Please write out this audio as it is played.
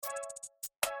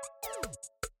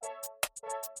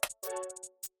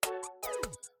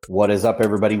What is up,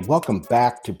 everybody? Welcome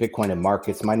back to Bitcoin and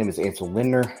Markets. My name is Ansel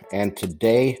Lindner, and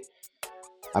today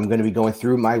I'm going to be going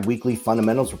through my weekly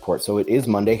fundamentals report. So it is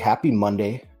Monday. Happy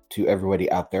Monday to everybody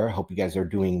out there. I hope you guys are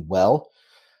doing well.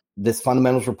 This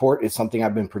fundamentals report is something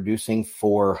I've been producing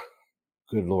for,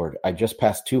 good Lord, I just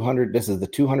passed 200. This is the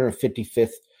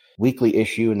 255th weekly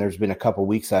issue, and there's been a couple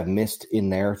weeks I've missed in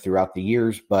there throughout the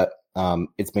years, but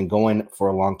it's been going for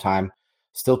a long time.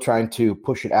 Still trying to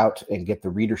push it out and get the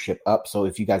readership up. So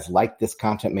if you guys like this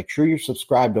content, make sure you're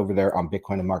subscribed over there on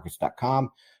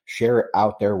bitcoinandmarkets.com. Share it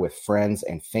out there with friends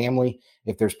and family.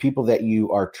 If there's people that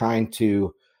you are trying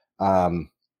to,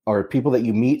 or people that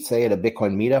you meet, say at a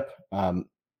Bitcoin meetup,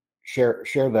 share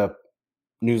the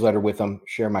newsletter with them.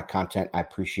 Share my content. I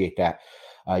appreciate that.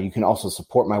 You can also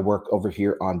support my work over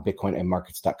here on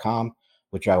bitcoinandmarkets.com,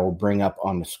 which I will bring up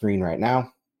on the screen right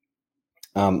now.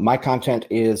 My content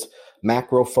is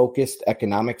macro focused,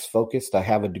 economics focused. I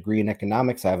have a degree in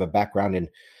economics. I have a background in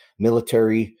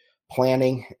military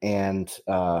planning and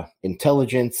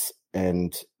intelligence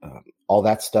and all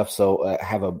that stuff. So I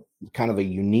have a kind of a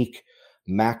unique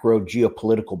macro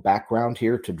geopolitical background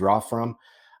here to draw from.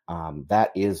 That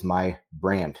is my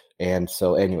brand. And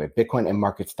so anyway,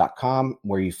 bitcoinandmarkets.com,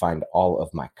 where you find all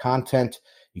of my content.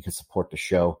 You can support the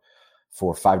show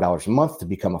for $5 a month to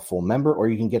become a full member, or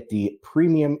you can get the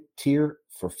premium tier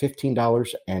for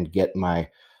 $15 and get my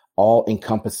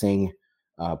all-encompassing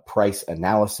price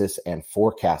analysis and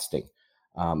forecasting.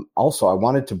 Also, I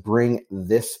wanted to bring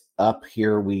this up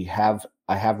here.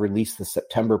 I have released the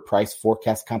September price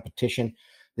forecast competition.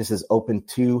 This is open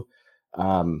to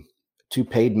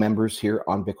paid members here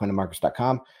on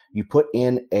bitcoinandmarkets.com. You put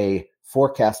in a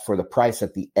forecast for the price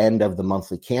at the end of the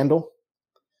monthly candle,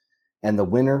 and the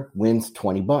winner wins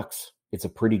 $20. It's a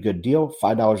pretty good deal.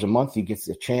 $5 a month, you get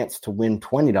a chance to win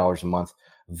 $20 a month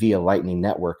via Lightning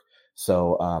Network.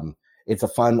 So it's a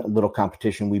fun little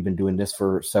competition. We've been doing this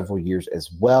for several years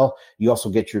as well. You also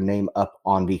get your name up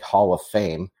on the Hall of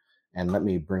Fame. And let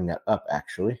me bring that up,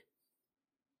 actually.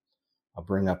 I'll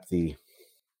bring up the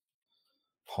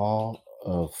Hall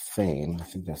of Fame. I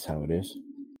think that's how it is.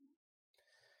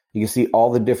 You can see all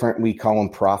the different, we call them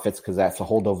profits because that's a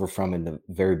holdover from in the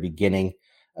very beginning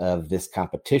of this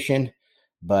competition.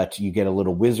 But you get a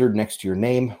little wizard next to your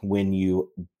name when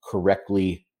you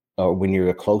correctly, or when you're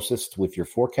the closest with your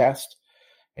forecast.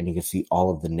 And you can see all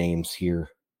of the names here.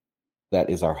 That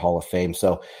is our Hall of Fame.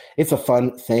 So it's a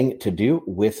fun thing to do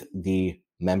with the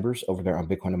members over there on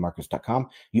bitcoinandmarkets.com.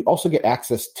 You also get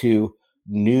access to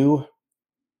new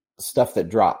stuff that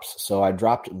drops. So I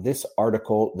dropped this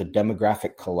article, The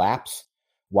Demographic Collapse,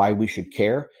 Why We Should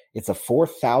Care. It's a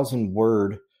 4,000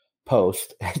 word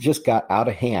post. It just got out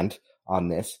of hand on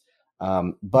this,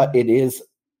 but it is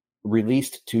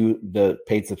released to the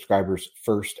paid subscribers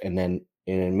first, and then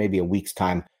in maybe a week's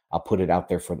time, I'll put it out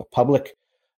there for the public.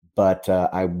 But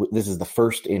this is the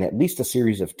first in at least a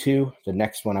series of two. The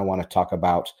next one, I want to talk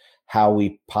about how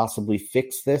we possibly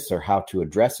fix this or how to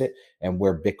address it and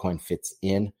where Bitcoin fits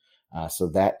in. So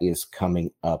that is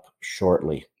coming up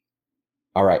shortly.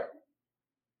 All right.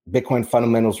 Bitcoin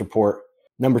fundamentals report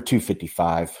number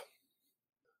 255.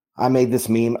 I made this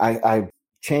meme. I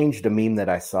changed a meme that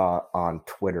I saw on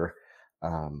Twitter,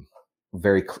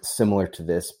 very similar to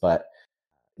this, but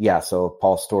yeah, so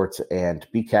Paul Stortz and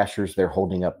Bcashers, they're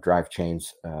holding up drive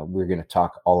chains. We're going to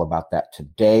talk all about that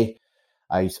today.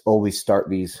 I always start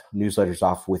these newsletters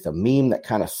off with a meme that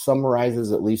kind of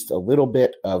summarizes at least a little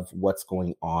bit of what's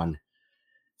going on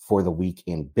for the week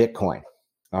in Bitcoin.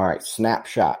 All right,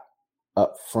 snapshot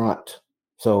up front.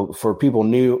 So for people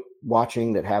new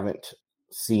watching that haven't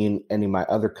seen any of my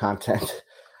other content,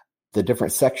 the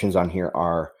different sections on here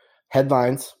are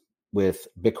headlines with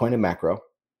Bitcoin and macro.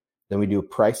 Then we do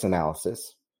price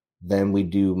analysis. Then we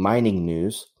do mining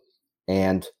news.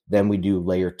 And then we do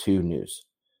layer 2 news.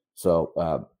 So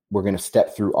we're going to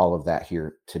step through all of that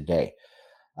here today.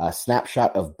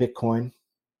 Snapshot of Bitcoin.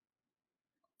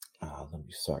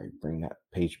 Bring that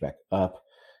page back up.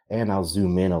 And I'll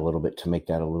zoom in a little bit to make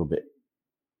that a little bit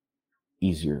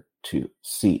easier to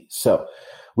see. So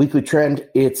weekly trend,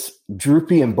 it's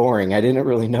droopy and boring. I didn't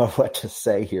really know what to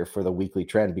say here for the weekly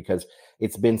trend because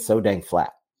it's been so dang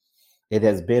flat. It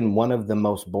has been one of the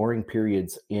most boring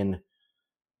periods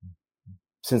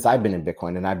since I've been in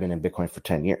Bitcoin, and I've been in Bitcoin for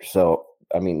 10 years. So,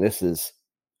 I mean, it's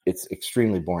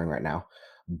extremely boring right now,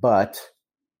 but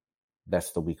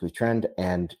that's the weekly trend.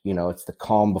 And, it's the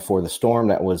calm before the storm.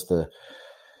 That was the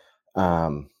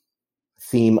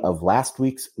theme of last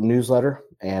week's newsletter,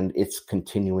 and it's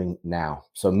continuing now.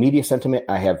 So media sentiment,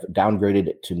 I have downgraded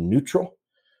it to neutral.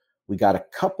 We got a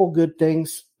couple good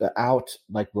things out,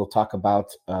 like we'll talk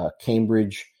about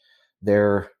Cambridge.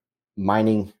 Their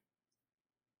mining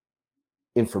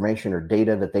information or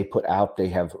data that they put out. They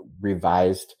have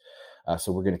revised.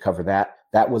 So we're going to cover that.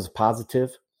 That was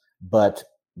positive, but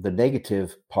the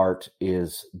negative part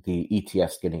is the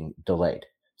ETFs getting delayed.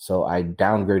 So I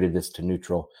downgraded this to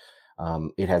neutral.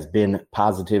 It has been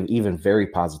positive, even very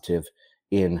positive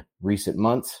in recent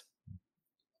months,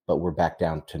 but we're back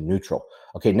down to neutral.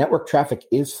 Okay, network traffic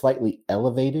is slightly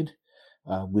elevated.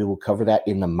 We will cover that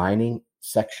in the mining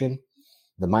section.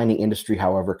 The mining industry,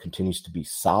 however, continues to be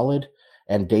solid,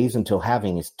 and days until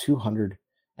halving is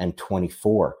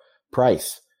 224.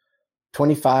 Price,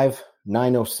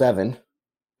 25,907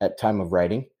 at time of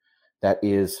writing. That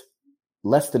is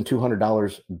less than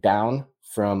 $200 down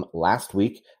from last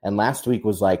week. And last week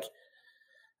was like,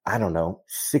 I don't know,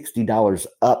 $60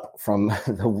 up from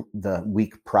the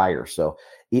week prior. So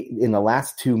in the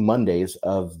last 2 Mondays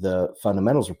of the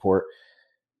fundamentals report,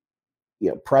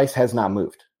 price has not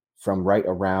moved from right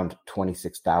around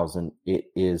 26,000. It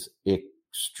is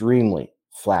extremely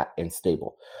flat and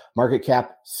stable. Market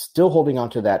cap still holding on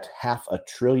to that $500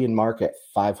 billion mark at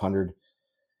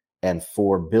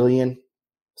 504 billion.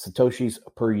 Satoshis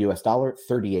per US dollar,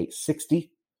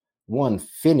 3860. One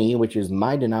Finny, which is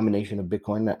my denomination of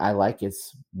Bitcoin that I like,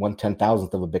 it's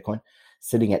 1/10,000th of a Bitcoin,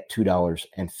 sitting at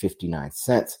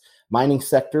 $2.59. Mining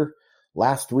sector,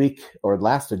 last week or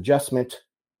last adjustment,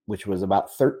 which was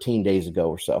about 13 days ago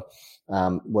or so,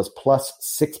 was plus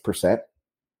 6%.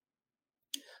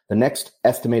 The next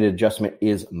estimated adjustment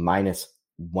is minus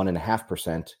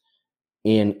 1.5%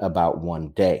 in about 1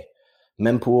 day.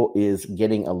 Mempool is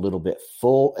getting a little bit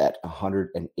full at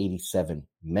 187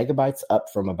 megabytes, up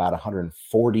from about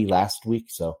 140 last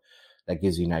week. So that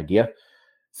gives you an idea.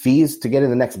 Fees to get in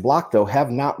the next block, though,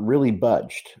 have not really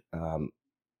budged.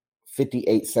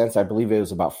 58 cents. I believe it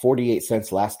was about 48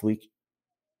 cents last week.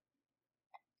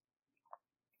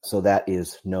 So that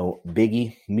is no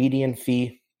biggie. Median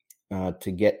fee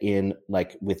to get in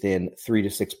like within 3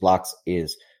 to 6 blocks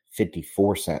is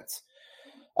 54 cents.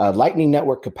 Lightning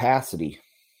Network capacity.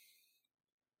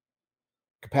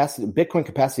 Bitcoin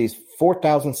capacity is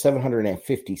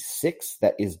 4,756.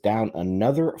 That is down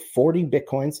another 40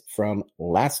 Bitcoins from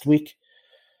last week.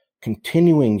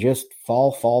 Continuing just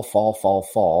fall,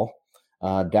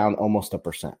 down almost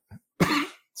 1%.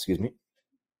 Excuse me.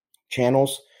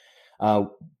 Channels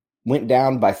went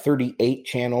down by 38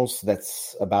 channels.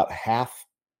 That's about half.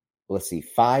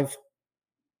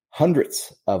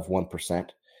 5/100 of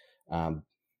 1%.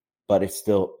 But it's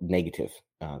still negative.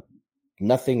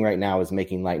 Nothing right now is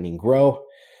making Lightning grow.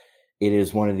 It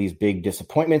is one of these big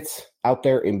disappointments out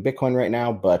there in Bitcoin right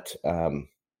now. But I'm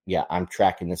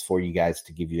tracking this for you guys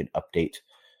to give you an update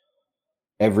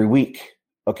every week.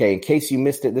 Okay, in case you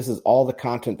missed it, this is all the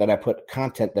content that I put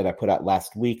out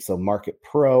last week. So Market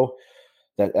Pro,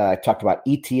 that I talked about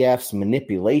ETFs,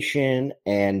 manipulation,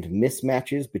 and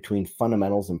mismatches between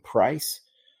fundamentals and price.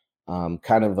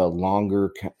 Kind of a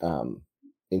longer,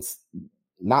 it's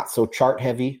not so chart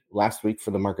heavy last week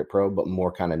for the Market Pro, but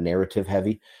more kind of narrative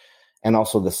heavy. And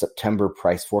also the September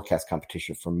price forecast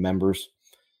competition for members.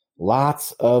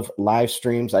 Lots of live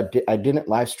streams. I didn't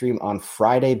live stream on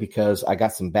Friday because I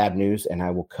got some bad news, and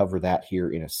I will cover that here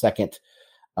in a second.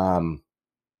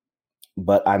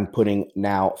 But I'm putting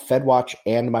now FedWatch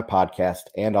and my podcast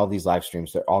and all these live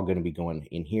streams. They're all going to be going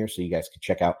in here, so you guys can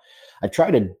check out. I try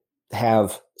to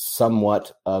have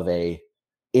somewhat of a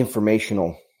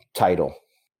informational title.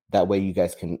 That way you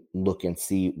guys can look and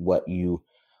see what you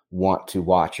want to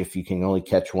watch. If you can only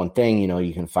catch one thing,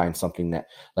 you can find something that,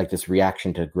 like this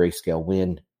reaction to Grayscale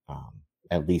win.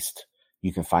 At least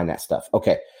you can find that stuff.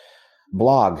 Okay.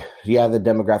 Blog. Yeah, the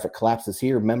demographic collapse is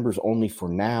here. Members only for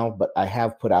now, but I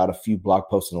have put out a few blog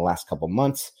posts in the last couple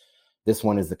months. This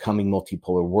one is the coming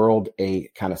multipolar world, a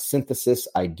kind of synthesis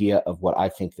idea of what I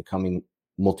think the coming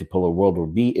multipolar world will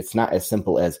be. It's not as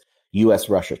simple as US,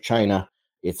 Russia, China.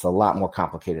 It's a lot more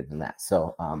complicated than that.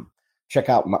 So check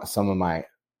out some of my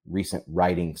recent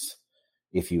writings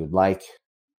if you would like.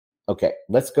 Okay,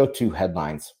 let's go to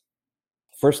headlines.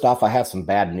 First off, I have some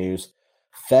bad news.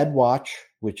 FedWatch,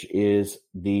 which is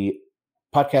the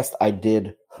podcast I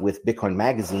did with Bitcoin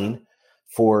Magazine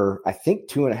for, I think,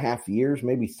 2.5 years,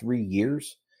 maybe 3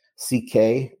 years.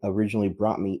 CK originally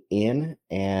brought me in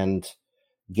and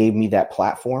gave me that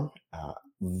platform.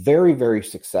 Very, very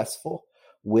successful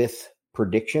with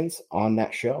predictions on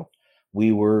that show.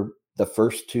 We were the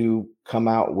first to come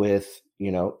out with,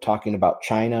 talking about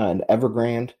China and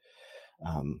Evergrande.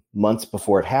 Months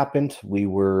before it happened, we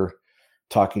were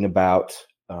talking about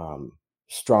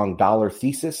strong dollar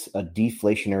thesis, a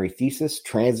deflationary thesis,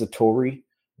 transitory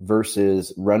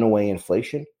versus runaway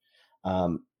inflation.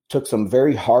 took some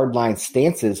very hardline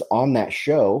stances on that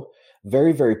show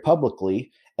very, very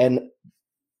publicly. And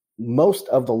most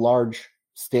of the large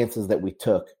stances that we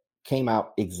took came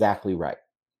out exactly right.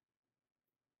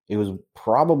 It was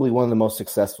probably one of the most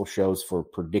successful shows for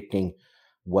predicting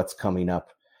what's coming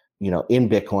up, in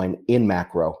Bitcoin, in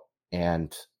macro.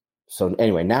 And so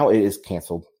anyway, now it is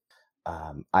canceled.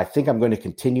 I think I'm going to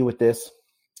continue with this.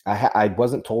 I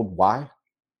wasn't told why,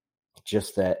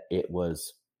 just that it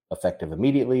was effective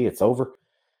immediately. It's over.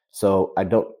 So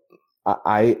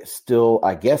I still,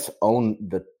 I guess, own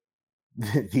the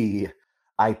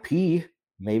IP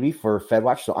maybe for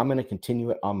FedWatch. So I'm going to continue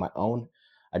it on my own.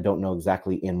 I don't know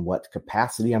exactly in what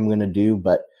capacity I'm going to do,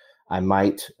 but I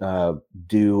might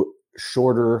do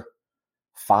shorter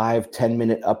 5-10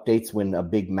 minute updates when a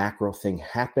big macro thing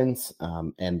happens,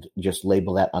 and just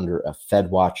label that under a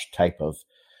FedWatch type of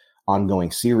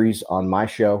ongoing series on my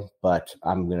show. But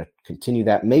I'm going to continue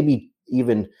that, maybe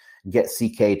even get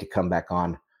CK to come back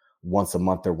on once a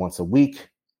month or once a week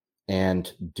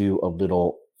and do a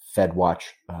little FedWatch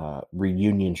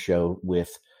reunion show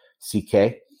with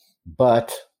CK.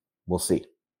 But we'll see.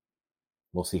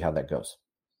 We'll see how that goes.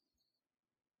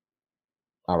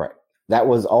 All right. That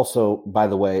was also, by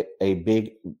the way, a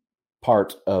big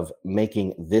part of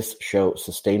making this show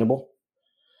sustainable.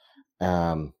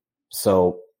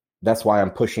 So that's why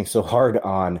I'm pushing so hard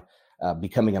on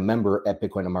becoming a member at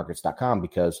bitcoinandmarkets.com,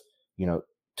 because,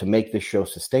 to make this show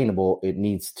sustainable, it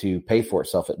needs to pay for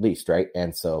itself at least, right?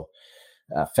 And so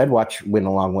FedWatch went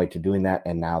a long way to doing that,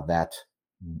 and now that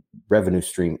revenue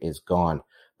stream is gone.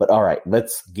 But all right,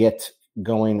 let's get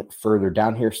going further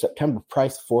down here. September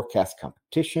price forecast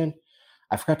competition.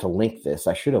 I forgot to link this.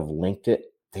 I should have linked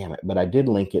it. Damn it. But I did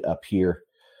link it up here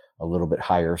a little bit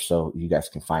higher so you guys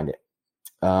can find it.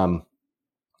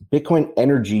 Bitcoin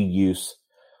energy use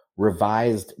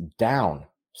revised down.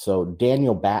 So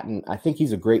Daniel Batten, I think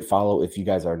he's a great follow. If you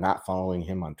guys are not following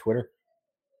him on Twitter,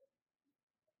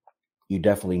 you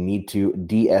definitely need to.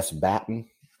 DS Batten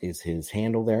is his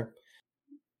handle there.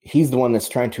 He's the one that's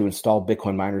trying to install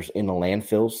Bitcoin miners in the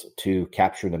landfills to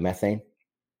capture the methane.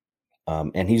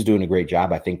 And he's doing a great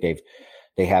job. I think they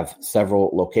have several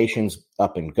locations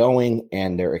up and going,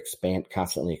 and they're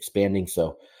constantly expanding.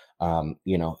 So,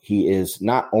 he is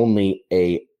not only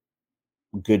a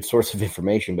good source of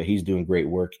information, but he's doing great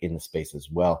work in the space as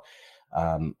well.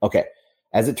 Okay.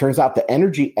 As it turns out, the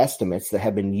energy estimates that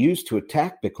have been used to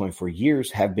attack Bitcoin for years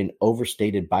have been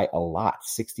overstated by a lot,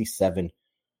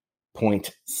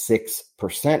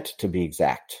 67.6% to be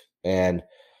exact. And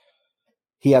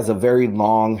he has a very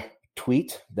long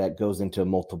tweet that goes into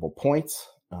multiple points.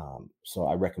 So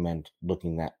I recommend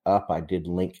looking that up. I did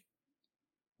link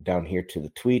down here to the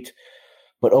tweet.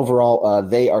 But overall,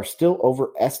 they are still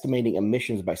overestimating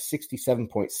emissions by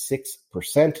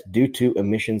 67.6% due to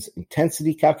emissions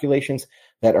intensity calculations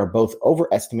that are both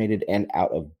overestimated and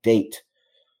out of date.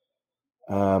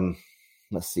 Let's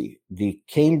see. The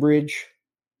Cambridge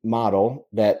model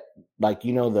that,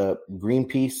 the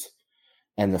Greenpeace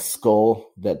and the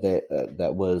skull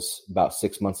that was about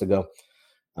 6 months ago,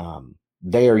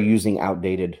 they are using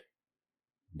outdated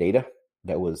data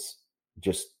that was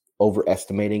just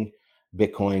overestimating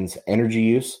Bitcoin's energy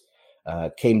use.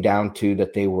 Came down to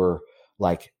that they were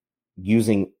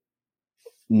using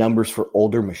numbers for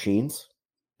older machines,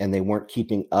 and they weren't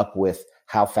keeping up with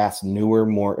how fast newer,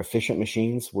 more efficient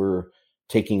machines were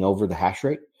taking over the hash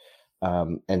rate.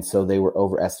 And so they were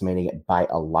overestimating it by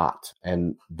a lot.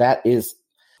 And that is,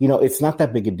 it's not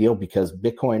that big a deal, because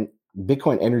Bitcoin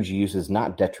energy use is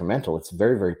not detrimental. It's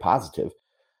very, very positive.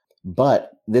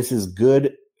 But this is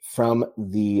good from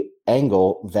the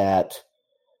angle that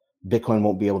Bitcoin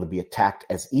won't be able to be attacked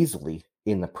as easily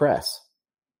in the press.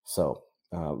 So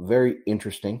very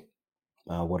interesting.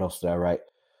 What else did I write?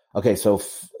 Okay, so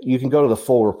you can go to the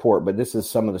full report, but this is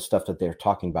some of the stuff that they're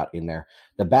talking about in there.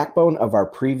 The backbone of our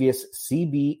previous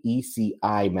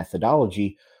CBECI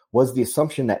methodology was the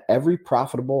assumption that every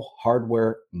profitable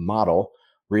hardware model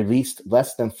released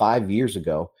less than 5 years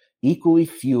ago equally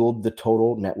fueled the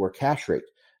total network hash rate.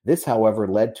 This, however,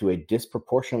 led to a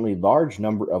disproportionately large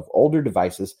number of older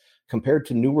devices compared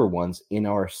to newer ones in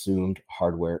our assumed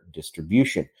hardware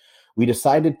distribution. We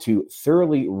decided to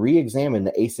thoroughly re-examine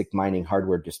the ASIC mining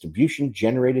hardware distribution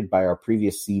generated by our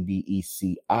previous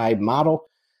CBECI model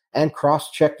and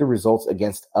cross-check the results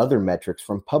against other metrics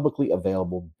from publicly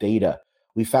available data.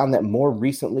 We found that more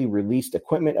recently released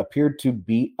equipment appeared to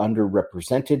be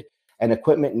underrepresented, and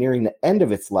equipment nearing the end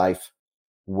of its life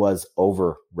was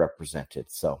overrepresented.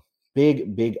 So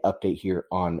big update here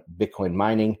on Bitcoin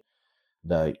mining,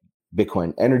 the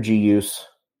Bitcoin energy use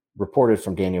reported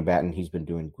from Daniel Batten. He's been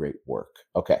doing great work.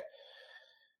 Okay.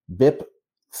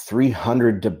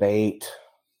 BIP300 debate.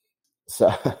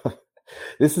 So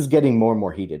this is getting more and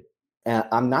more heated.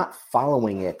 I'm not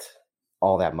following it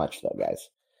all that much, though, guys.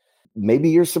 Maybe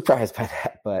you're surprised by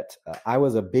that, but I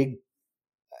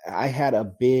had a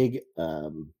big,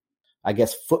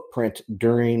 footprint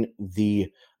during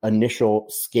the initial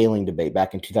scaling debate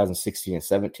back in 2016 and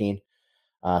 17.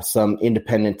 Some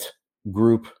independent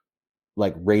group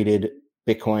rated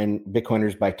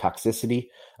Bitcoiners by toxicity,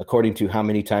 according to how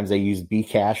many times they used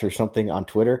Bcash or something on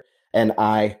Twitter. And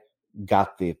I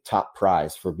got the top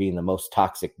prize for being the most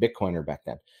toxic Bitcoiner back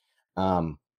then.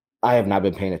 I have not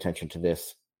been paying attention to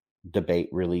this debate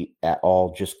really at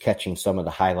all, just catching some of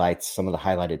the highlights, some of the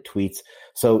highlighted tweets.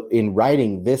 So in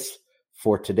writing this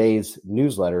for today's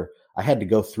newsletter, I had to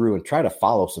go through and try to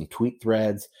follow some tweet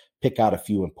threads, pick out a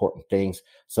few important things.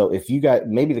 So if you guys,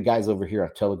 maybe the guys over here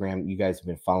on Telegram, you guys have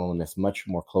been following this much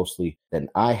more closely than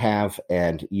I have,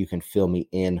 and you can fill me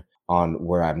in on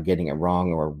where I'm getting it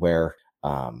wrong or where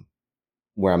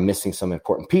I'm missing some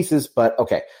important pieces. But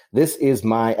okay, this is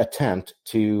my attempt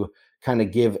to kind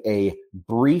of give a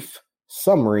brief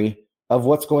summary of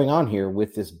what's going on here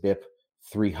with this BIP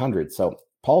 300. So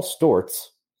Paul Stortz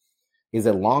is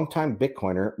a longtime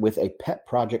Bitcoiner with a pet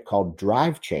project called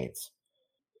Drive Chains,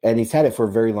 and he's had it for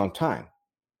a very long time.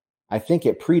 I think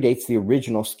it predates the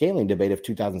original scaling debate of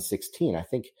 2016. I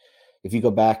think if you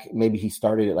go back, maybe he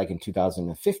started it in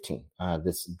 2015,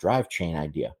 this Drive Chain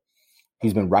idea.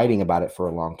 He's been writing about it for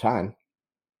a long time,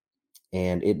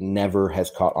 and it never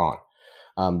has caught on.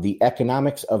 The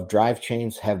economics of drive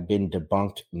chains have been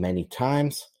debunked many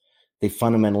times. They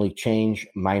fundamentally change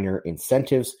miner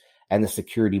incentives and the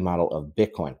security model of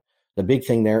Bitcoin. The big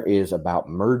thing there is about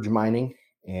merge mining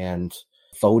and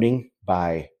voting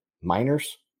by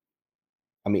miners.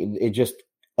 I mean, it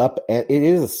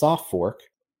is a soft fork,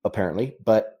 apparently,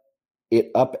 but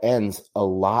it upends a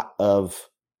lot of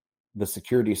the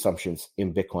security assumptions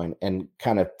in Bitcoin and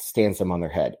kind of stands them on their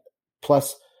head.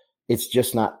 Plus, it's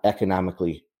just not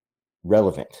economically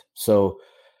relevant. So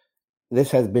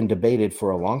this has been debated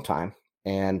for a long time,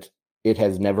 and it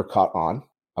has never caught on.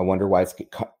 I wonder why it's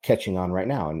catching on right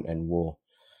now, and we'll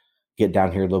get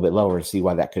down here a little bit lower and see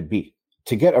why that could be.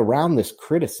 To get around this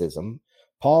criticism,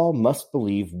 Paul must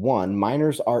believe, one,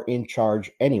 miners are in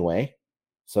charge anyway.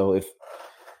 So if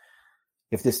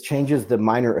this changes the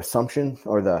miner assumption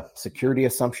or the security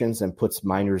assumptions and puts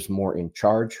miners more in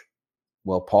charge,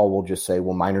 well, Paul will just say,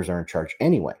 well, miners are in charge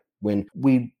anyway. When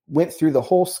we went through the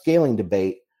whole scaling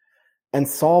debate and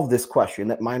solved this question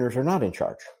that miners are not in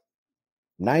charge,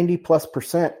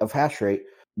 90+% of hash rate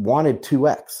wanted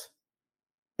 2x,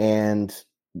 and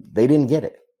they didn't get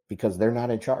it because they're not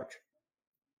in charge.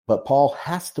 But Paul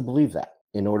has to believe that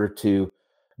in order to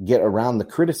get around the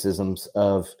criticisms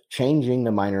of changing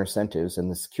the miner incentives and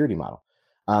the security model.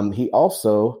 He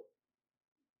also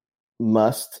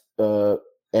must,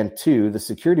 and two, the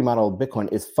security model of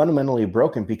Bitcoin is fundamentally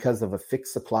broken because of a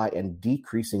fixed supply and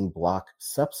decreasing block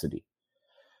subsidy.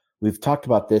 We've talked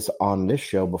about this on this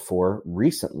show before,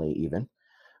 recently even,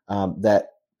 that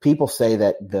people say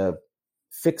that the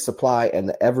fixed supply and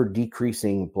the ever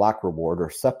decreasing block reward or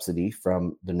subsidy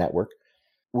from the network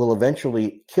will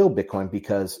eventually kill Bitcoin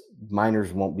because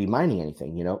miners won't be mining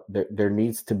anything. You know, there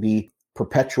needs to be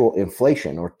perpetual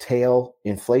inflation or tail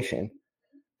inflation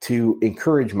to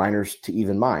encourage miners to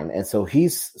even mine. And so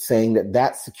he's saying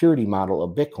that security model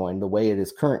of Bitcoin, the way it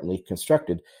is currently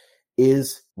constructed,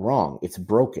 is wrong. It's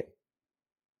broken.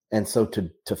 And so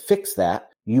to fix that,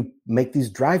 you make these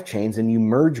drive chains and you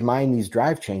merge mine these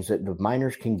drive chains that the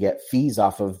miners can get fees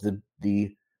off of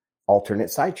the alternate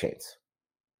side chains.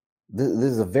 This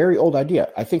is a very old idea.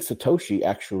 I think Satoshi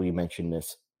actually mentioned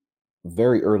this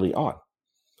very early on.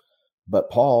 But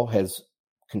Paul has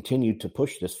continued to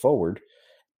push this forward.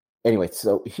 Anyway,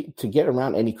 so to get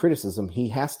around any criticism, he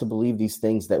has to believe these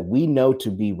things that we know to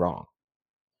be wrong.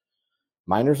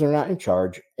 Miners are not in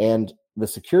charge, and the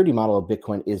security model of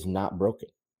Bitcoin is not broken.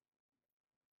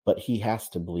 But he has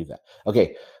to believe that.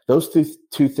 Okay, those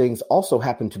two things also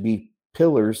happen to be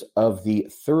pillars of the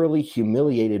thoroughly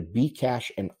humiliated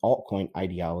Bcash and altcoin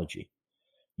ideology.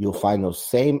 You'll find those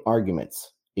same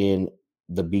arguments in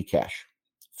the Bcash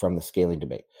from the scaling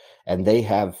debate, and they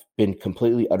have been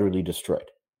completely, utterly destroyed.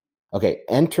 Okay,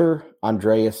 enter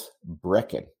Andreas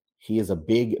Brecken. He is a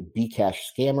big Bcash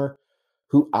scammer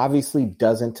who obviously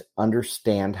doesn't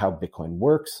understand how Bitcoin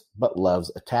works, but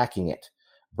loves attacking it.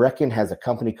 Brecken has a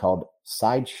company called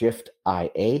SideShift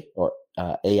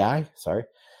AI,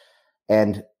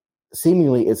 and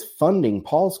seemingly is funding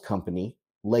Paul's company,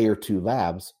 Layer 2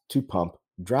 Labs, to pump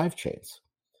drive chains.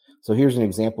 So here's an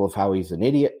example of how he's an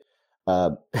idiot.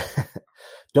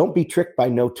 Don't be tricked by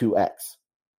no 2X.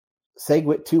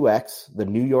 SegWit 2X, the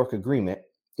New York agreement,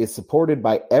 is supported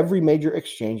by every major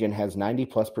exchange and has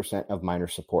 90+% of miner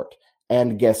support.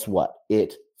 And guess what?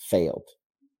 It failed.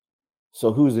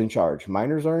 So who's in charge?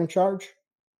 Miners are in charge?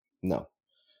 No.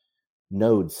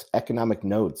 Nodes, economic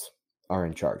nodes are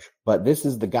in charge. But this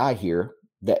is the guy here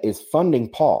that is funding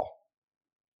Paul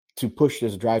to push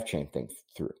this drive chain thing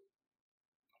through.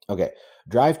 Okay,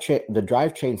 the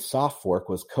drive chain soft fork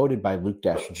was coded by Luke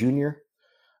Dash Jr.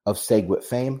 of SegWit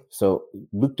fame. So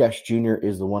Luke Dash Jr.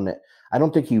 is the one that, I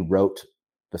don't think he wrote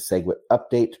the SegWit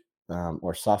update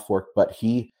or soft fork, but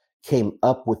he came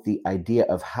up with the idea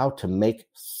of how to make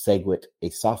SegWit a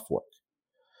soft fork.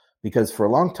 Because for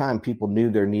a long time, people knew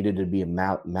there needed to be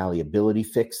a malleability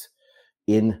fix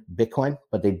in Bitcoin,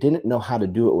 but they didn't know how to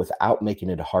do it without making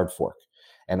it a hard fork.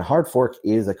 And a hard fork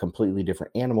is a completely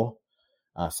different animal.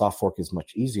 Soft fork is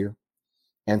much easier.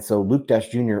 And so Luke Dash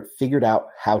Jr. figured out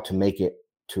how to make it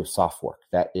to a soft fork.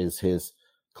 That is his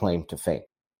claim to fame.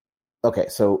 Okay,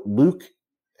 so Luke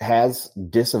has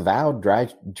disavowed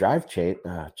drive chains,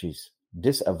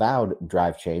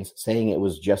 saying it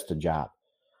was just a job.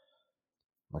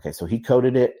 Okay, so he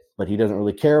coded it, but he doesn't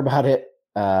really care about it.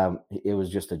 It was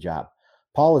just a job.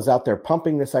 Paul is out there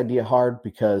pumping this idea hard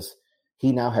because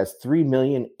he now has $3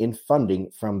 million in funding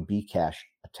from Bcash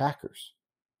attackers.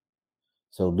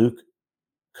 So Luke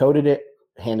coded it,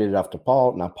 handed it off to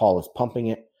Paul. Now Paul is pumping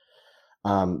it.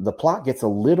 The plot gets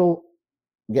lost.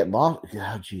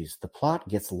 The plot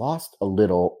gets lost a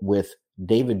little with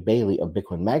David Bailey of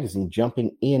Bitcoin Magazine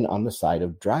jumping in on the side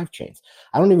of drive chains.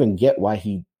 I don't even get why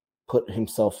he put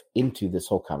himself into this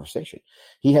whole conversation.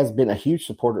 He has been a huge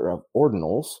supporter of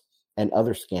ordinals and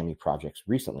other scammy projects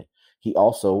recently. He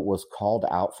also was called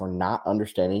out for not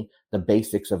understanding the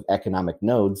basics of economic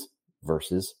nodes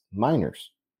versus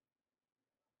miners.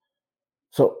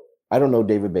 So I don't know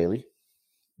David Bailey,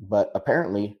 but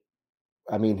apparently,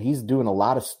 I mean, he's doing a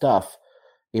lot of stuff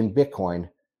in Bitcoin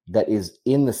that is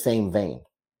in the same vein.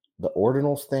 The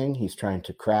ordinals thing, he's trying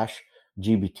to crash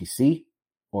GBTC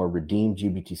or redeem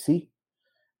GBTC.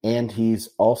 And he's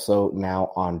also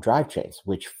now on drive chains,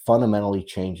 which fundamentally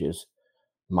changes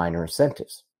miner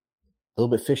incentives. A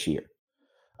little bit fishier.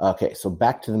 Okay, so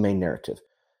back to the main narrative.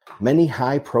 Many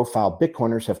high-profile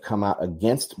Bitcoiners have come out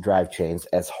against drive chains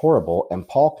as horrible, and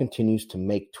Paul continues to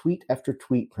make tweet after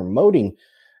tweet promoting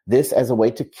this as a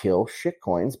way to kill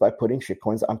shitcoins by putting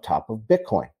shitcoins on top of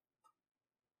Bitcoin.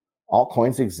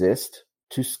 Altcoins exist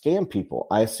to scam people.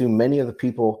 I assume many of the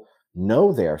people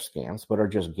know they are scams, but are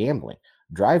just gambling.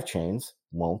 Drive chains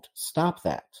won't stop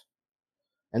that.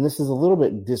 And this is a little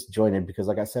bit disjointed because,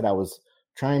 like I said, I was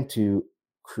trying to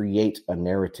create a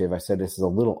narrative. I said this is a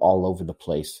little all over the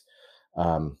place,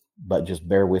 but just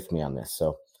bear with me on this.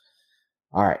 So,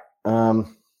 all right.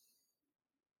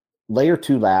 Layer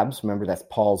 2 Labs, remember that's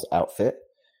Paul's outfit,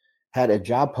 had a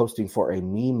job posting for a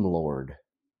meme lord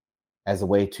as a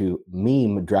way to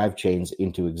meme drive chains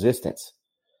into existence.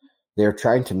 They're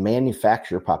trying to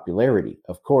manufacture popularity.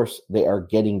 Of course, they are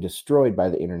getting destroyed by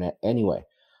the internet anyway.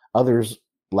 Others,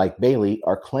 like Bailey,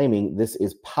 are claiming this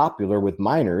is popular with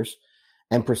miners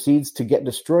and proceeds to get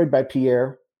destroyed by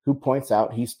Pierre, who points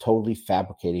out he's totally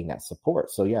fabricating that support.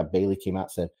 So yeah, Bailey came out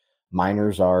and said,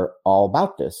 miners are all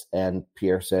about this. And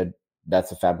Pierre said,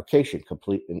 that's a fabrication,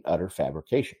 complete and utter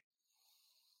fabrication.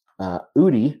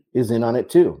 Udi is in on it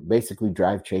too. Basically,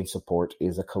 drive chain support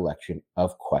is a collection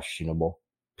of questionable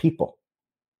people.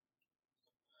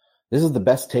 This is the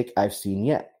best take I've seen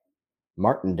yet.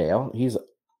 Martindale, he's an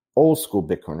old school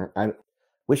Bitcoiner. I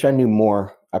wish I knew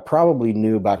more. I probably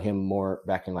knew about him more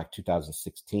back in like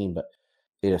 2016, but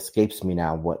it escapes me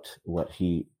now what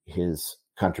his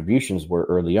contributions were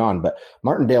early on. But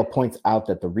Martindale points out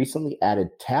that the recently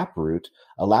added Taproot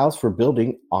allows for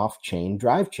building off-chain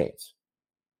drive chains.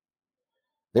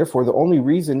 Therefore, the only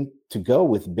reason to go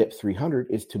with BIP300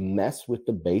 is to mess with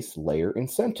the base layer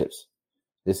incentives.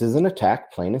 This is an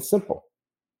attack, plain and simple.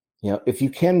 You know, if you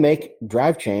can make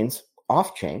drive chains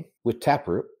off-chain with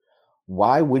Taproot,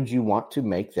 why would you want to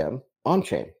make them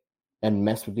on-chain and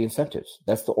mess with the incentives?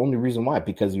 That's the only reason why,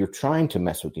 because you're trying to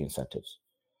mess with the incentives.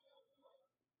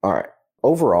 All right.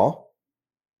 Overall,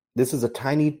 this is a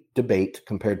tiny debate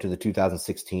compared to the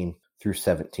 2016 through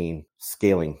 17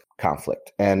 scaling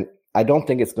conflict. And I don't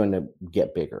think it's going to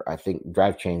get bigger. I think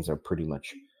drive chains are pretty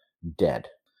much dead.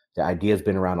 The idea has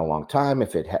been around a long time.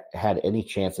 If it had any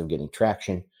chance of getting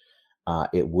traction,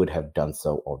 it would have done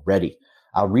so already.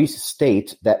 I'll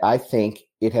restate that I think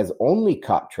it has only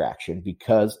caught traction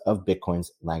because of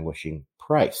Bitcoin's languishing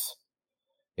price.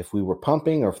 If we were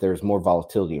pumping or if there's more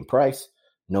volatility in price,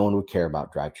 no one would care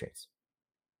about drive chains.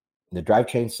 The drive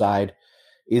chain side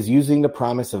is using the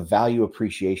promise of value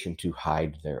appreciation to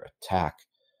hide their attack.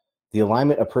 The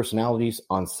alignment of personalities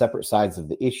on separate sides of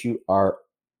the issue are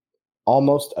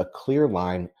almost a clear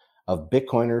line of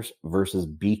Bitcoiners versus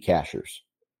Bcashers.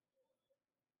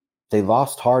 They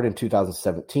lost hard in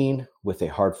 2017 with a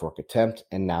hard fork attempt,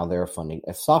 and now they're funding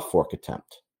a soft fork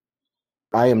attempt.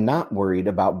 I am not worried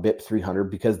about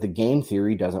BIP300 because the game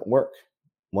theory doesn't work.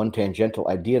 One tangential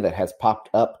idea that has popped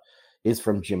up is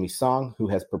from Jimmy Song, who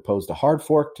has proposed a hard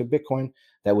fork to Bitcoin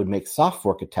that would make soft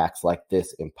fork attacks like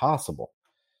this impossible.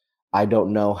 I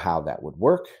don't know how that would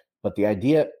work, but the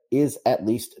idea is at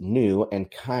least new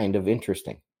and kind of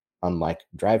interesting, unlike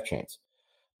drive chains.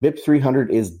 BIP300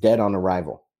 is dead on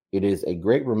arrival. It is a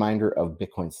great reminder of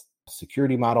Bitcoin's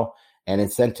security model and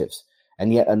incentives,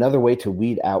 and yet another way to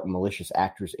weed out malicious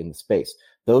actors in the space.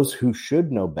 Those who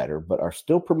should know better but are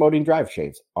still promoting drive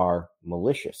chains are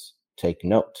malicious. Take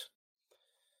note.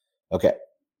 Okay,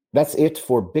 that's it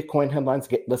for Bitcoin headlines.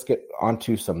 Let's get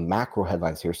onto some macro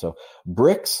headlines here. So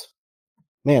BRICS,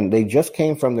 man, they just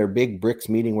came from their big BRICS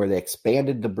meeting where they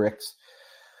expanded the BRICS,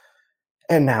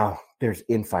 and now there's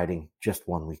infighting just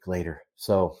 1 week later.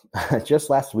 So just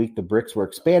last week, the BRICS were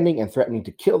expanding and threatening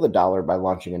to kill the dollar by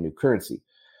launching a new currency.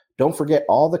 Don't forget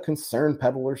all the concerned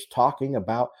peddlers talking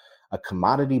about a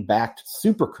commodity-backed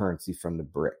super currency from the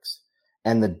BRICS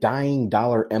and the dying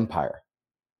dollar empire.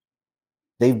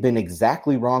 They've been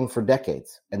exactly wrong for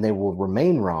decades, and they will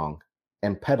remain wrong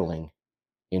and peddling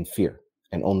in fear,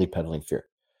 and only peddling fear.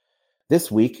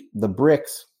 This week, the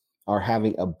BRICS are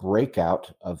having a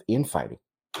breakout of infighting.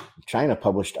 China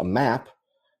published a map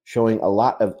showing a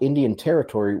lot of Indian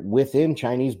territory within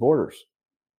Chinese borders.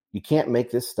 You can't make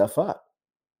this stuff up.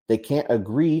 They can't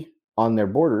agree on their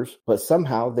borders, but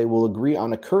somehow they will agree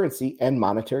on a currency and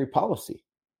monetary policy.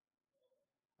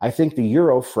 I think the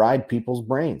euro fried people's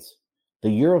brains. The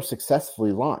euro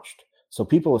successfully launched, so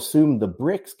people assume the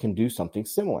BRICS can do something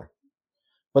similar.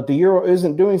 But the euro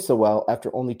isn't doing so well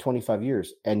after only 25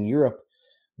 years, and Europe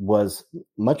was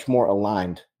much more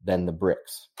aligned than the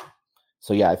BRICS.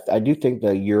 So yeah, I do think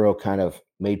the euro kind of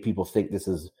made people think this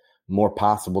is more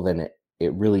possible than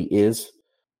it really is.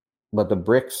 But the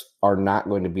BRICS are not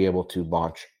going to be able to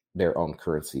launch their own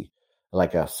currency,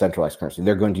 like a centralized currency.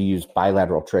 They're going to use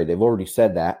bilateral trade. They've already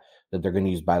said that they're going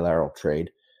to use bilateral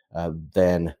trade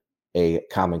than a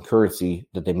common currency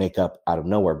that they make up out of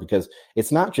nowhere. Because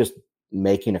it's not just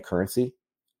making a currency,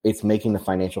 it's making the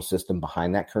financial system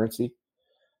behind that currency.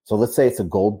 So let's say it's a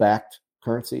gold-backed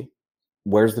currency.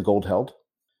 Where's the gold held?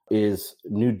 Is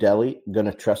New Delhi going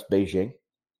to trust Beijing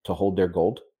to hold their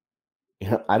gold?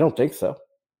 I don't think so.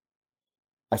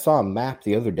 I saw a map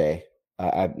the other day.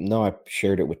 I know I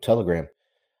shared it with Telegram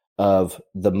of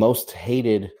the most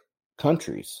hated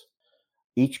countries.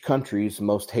 Each country's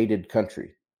most hated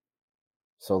country.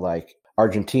 So like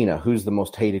Argentina, who's the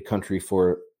most hated country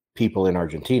for people in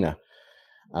Argentina?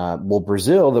 Well,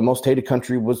 Brazil, the most hated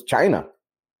country was China.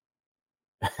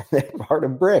 They're part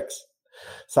of BRICS.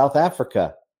 South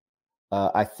Africa,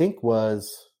 I think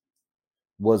was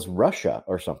Russia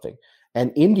or something.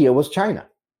 And India was China.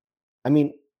 I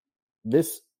mean,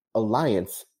 this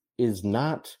alliance is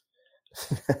not,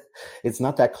 it's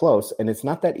not that close, and it's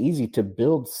not that easy to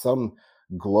build some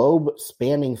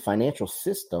globe-spanning financial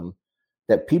system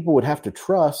that people would have to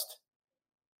trust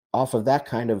off of that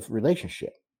kind of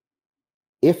relationship.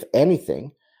 If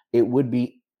anything, it would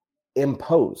be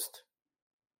imposed.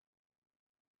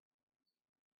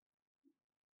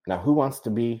 Now, who wants to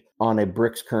be on a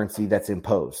BRICS currency that's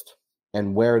imposed?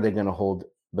 And where are they going to hold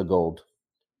the gold?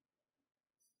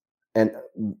 And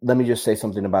let me just say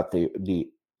something about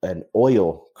an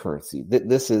oil currency.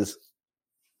 This is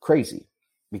crazy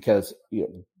because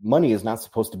money is not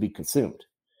supposed to be consumed.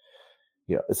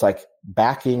 It's like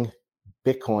backing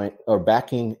Bitcoin or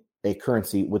backing a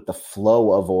currency with the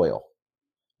flow of oil,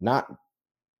 not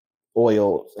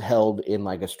oil held in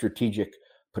like a strategic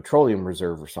petroleum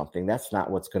reserve or something. That's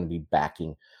not what's going to be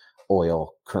backing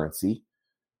oil currency.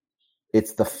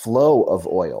 It's the flow of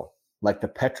oil, like the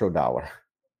petrodollar,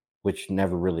 which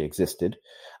never really existed.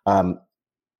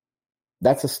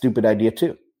 That's a stupid idea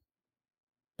too,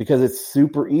 because it's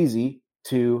super easy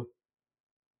to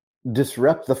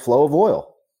disrupt the flow of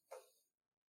oil.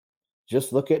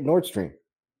 Just look at Nord Stream.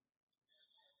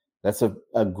 That's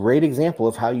a great example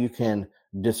of how you can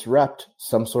disrupt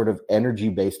some sort of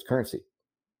energy-based currency.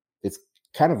 It's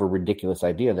kind of a ridiculous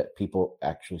idea that people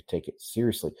actually take it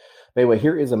seriously. But anyway,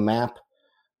 here is a map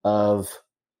of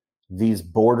these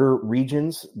border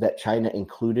regions that China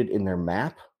included in their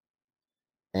map.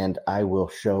 And I will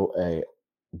show a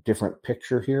different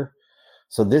picture here.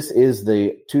 So this is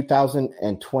the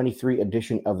 2023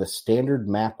 edition of the Standard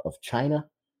Map of China.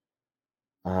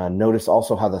 Notice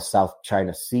also how the South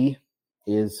China Sea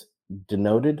is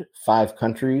denoted. 5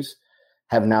 countries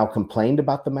have now complained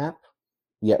about the map,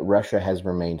 yet Russia has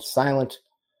remained silent.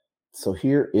 So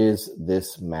here is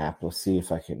this map. Let's see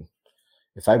if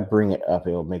I bring it up,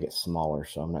 it will make it smaller,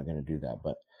 so I'm not going to do that.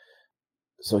 But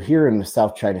so here in the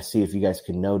South China Sea, if you guys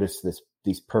can notice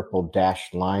these purple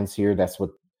dashed lines here, that's what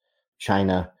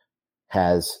China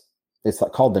has. It's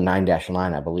called the 9-dash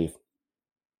line, I believe.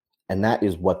 And that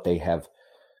is what they have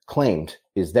claimed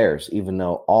is theirs, even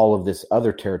though all of this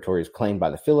other territory is claimed by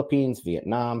the Philippines,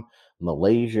 Vietnam,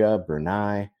 Malaysia,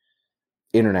 Brunei,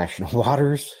 international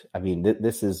waters. I mean,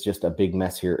 this is just a big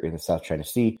mess here in the South China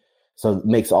Sea. So it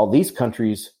makes all these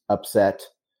countries upset,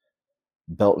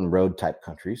 Belt and Road type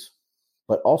countries,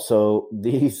 but also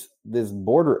this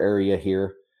border area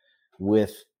here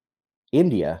with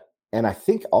India, and I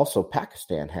think also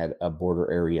Pakistan had a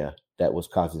border area that was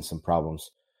causing some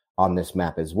problems on this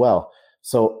map as well.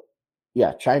 So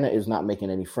yeah, China is not making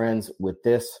any friends with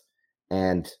this,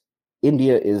 and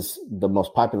India is the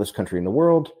most populous country in the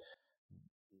world,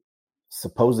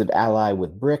 supposed ally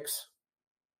with BRICS,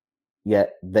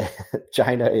 yet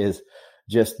China is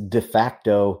just de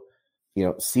facto,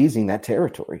 seizing that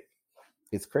territory.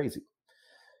 It's crazy.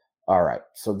 All right,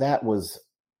 so that was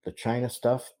the China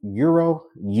stuff. Euro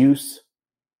use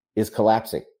is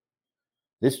collapsing.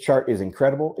 This chart is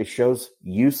incredible. It shows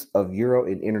use of euro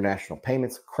in international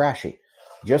payments crashing.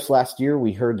 Just last year,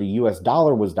 we heard the US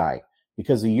dollar was dying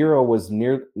because the euro was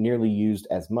nearly used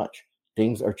as much.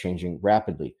 Things are changing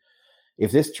rapidly.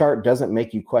 If this chart doesn't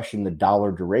make you question the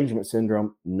dollar derangement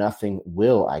syndrome, nothing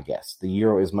will, I guess. The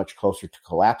euro is much closer to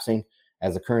collapsing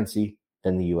as a currency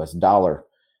than the US dollar.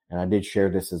 And I did share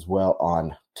this as well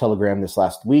on Telegram this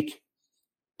last week.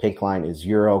 Pink line is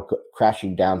euro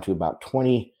crashing down to about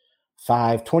 20 to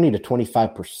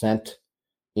 25%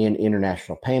 in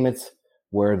international payments,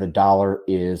 where the dollar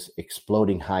is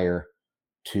exploding higher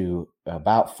to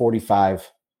about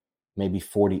 45, maybe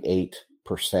 48%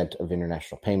 of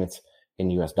international payments in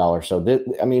US dollars. So,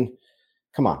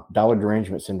 come on, dollar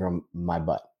derangement syndrome, my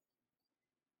butt.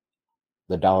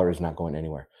 The dollar is not going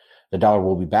anywhere. The dollar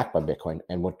will be backed by Bitcoin,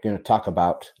 and we're going to talk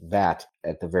about that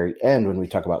at the very end when we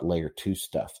talk about layer 2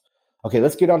 stuff. Okay,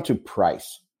 let's get on to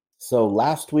price. So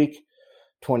last week,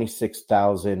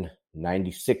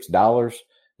 $26,096.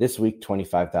 This week,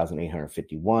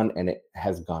 $25,851, and it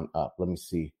has gone up. Let me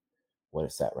see what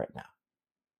it's at right now.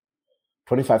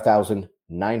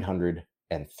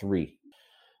 $25,903.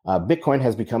 Bitcoin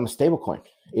has become a stablecoin.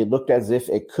 It looked as if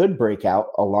it could break out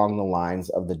along the lines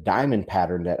of the diamond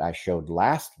pattern that I showed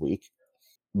last week,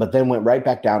 but then went right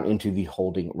back down into the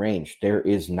holding range. There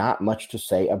is not much to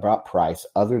say about price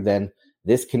other than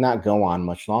this cannot go on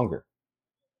much longer.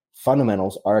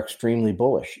 Fundamentals are extremely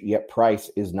bullish, yet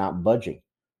price is not budging.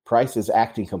 Price is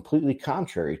acting completely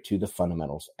contrary to the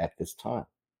fundamentals at this time.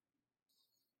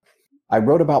 I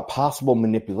wrote about possible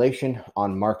manipulation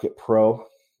on Market Pro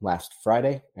last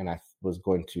Friday, and I was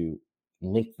going to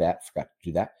link that. Forgot to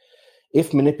do that.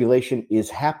 If manipulation is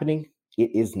happening,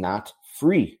 it is not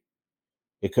free.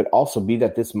 It could also be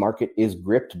that this market is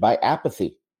gripped by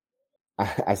apathy.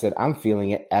 I said, I'm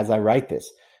feeling it as I write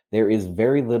this. There is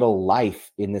very little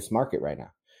life in this market right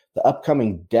now. The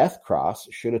upcoming death cross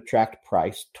should attract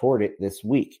price toward it this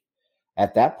week.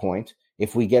 At that point,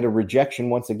 if we get a rejection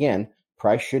once again,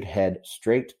 price should head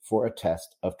straight for a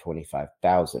test of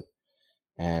 25,000.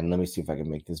 And let me see if I can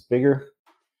make this bigger.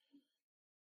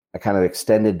 I kind of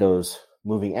extended those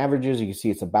moving averages. You can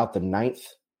see it's about the 9th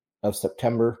of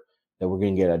September that we're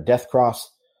going to get a death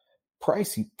cross.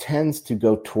 Price tends to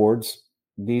go towards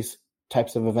these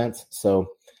types of events.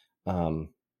 So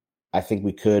I think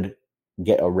we could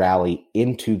get a rally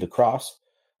into the cross.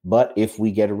 But if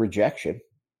we get a rejection,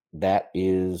 that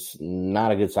is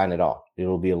not a good sign at all.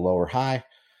 It'll be a lower high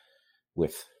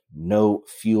with no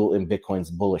fuel in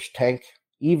Bitcoin's bullish tank,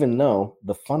 even though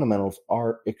the fundamentals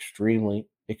are extremely,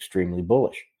 extremely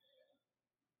bullish.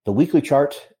 The weekly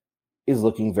chart is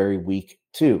looking very weak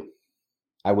too.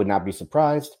 I would not be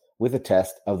surprised with a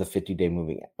test of the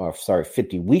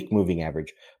 50-week moving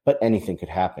average, but anything could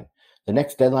happen. The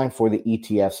next deadline for the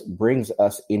ETFs brings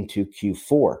us into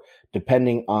Q4.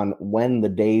 Depending on when the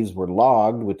days were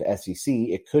logged with the SEC,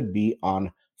 it could be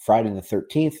on Friday the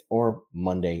 13th or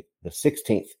Monday the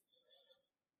 16th.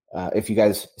 If you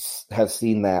guys have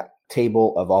seen that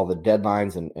table of all the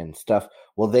deadlines and stuff,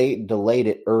 well, they delayed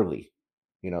it early.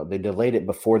 They delayed it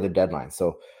before the deadline.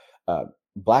 So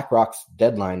BlackRock's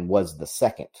deadline was the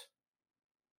 2nd,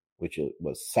 which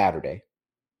was Saturday.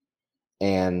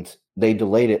 And they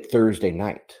delayed it Thursday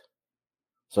night.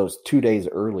 So it's 2 days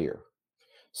earlier.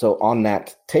 So on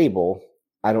that table,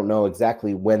 I don't know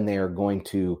exactly when they are going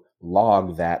to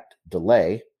log that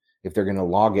delay, if they're going to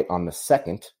log it on the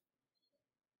 2nd,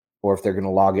 or if they're going to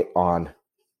log it on,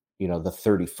 the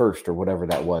 31st or whatever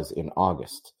that was in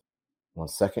August. 1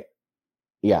 second.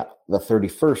 Yeah, the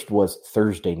 31st was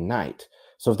Thursday night.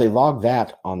 So if they log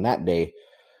that on that day,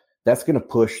 that's going to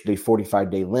push the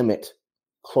 45-day limit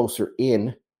closer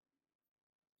in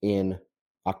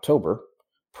October,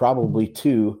 probably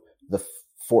to the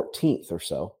 14th or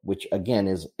so, which again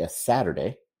is a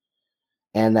Saturday.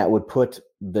 And that would put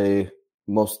the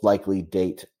most likely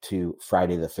date to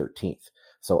Friday the 13th.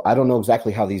 So I don't know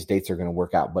exactly how these dates are going to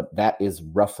work out, but that is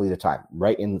roughly the time,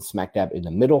 right in smack dab in the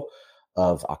middle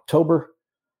of October,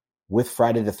 with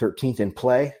Friday the 13th in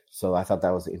play. So I thought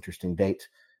that was an interesting date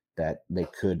that they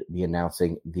could be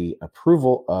announcing the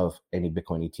approval of any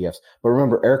Bitcoin ETFs. But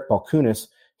remember, Eric Balkunis,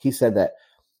 he said that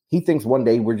he thinks one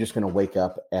day we're just going to wake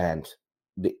up and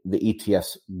the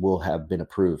ETFs will have been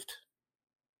approved.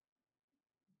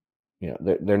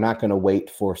 They're not going to wait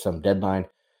for some deadline.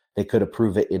 They could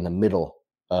approve it in the middle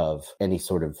of any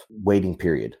sort of waiting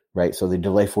period, right? So they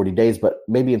delay 40 days, but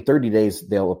maybe in 30 days,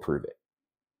 they'll approve it.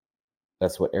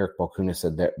 That's what Eric Balkunis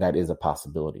said. That is a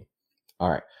possibility. All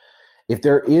right. If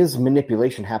there is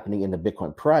manipulation happening in the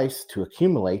Bitcoin price to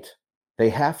accumulate, they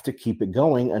have to keep it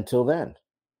going until then.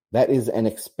 That is an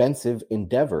expensive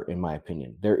endeavor, in my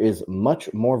opinion. There is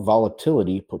much more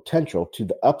volatility potential to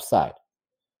the upside.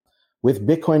 With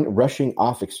Bitcoin rushing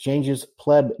off exchanges,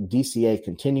 pleb DCA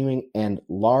continuing, and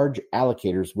large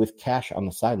allocators with cash on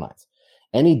the sidelines,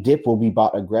 any dip will be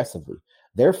bought aggressively.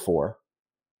 Therefore,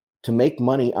 to make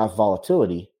money off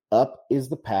volatility, up is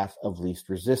the path of least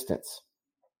resistance.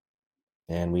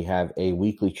 And we have a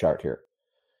weekly chart here.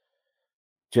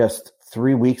 Just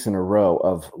 3 weeks in a row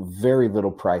of very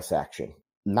little price action.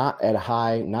 Not at a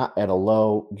high, not at a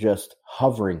low, just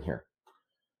hovering here.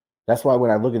 That's why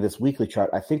when I look at this weekly chart,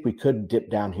 I think we could dip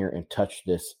down here and touch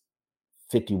this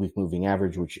 50-week moving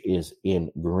average, which is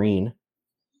in green.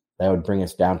 That would bring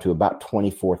us down to about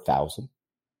 24,000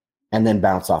 and then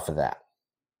bounce off of that.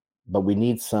 But we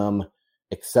need some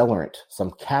accelerant,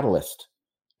 some catalyst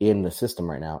in the system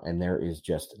right now, and there is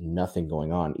just nothing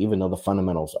going on, even though the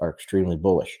fundamentals are extremely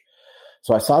bullish.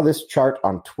 So I saw this chart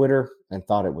on Twitter and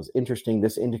thought it was interesting.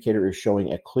 This indicator is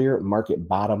showing a clear market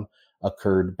bottom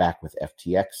occurred back with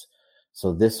FTX.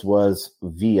 So this was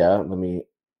via, let me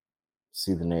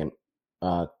see the name,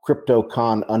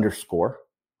 CryptoCon_.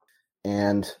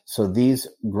 And so these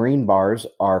green bars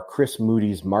are Chris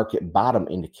Moody's market bottom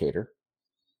indicator.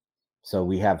 So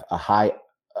we have a high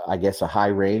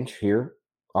range here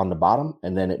on the bottom,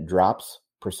 and then it drops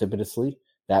precipitously.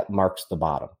 That marks the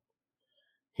bottom.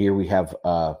 Here we have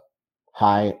a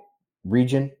high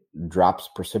region, drops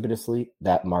precipitously.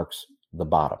 That marks the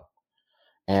bottom.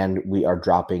 And we are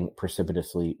dropping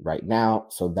precipitously right now.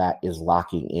 So that is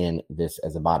locking in this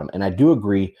as a bottom. And I do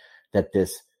agree that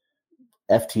this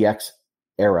FTX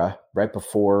era, right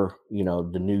before,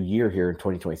 the new year here in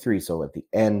 2023, so at the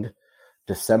end,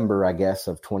 December, I guess,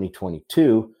 of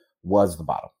 2022 was the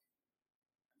bottom.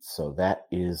 So that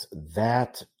is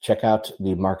that. Check out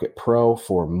the Market Pro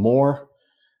for more.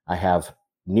 I have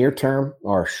near-term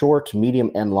or short, medium,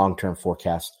 and long-term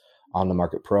forecasts on the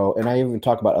Market Pro. And I even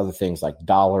talk about other things like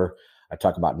dollar. I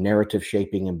talk about narrative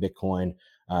shaping in Bitcoin,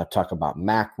 talk about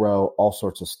macro, all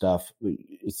sorts of stuff.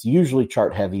 It's usually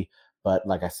chart heavy, but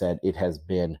like I said, it has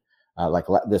been like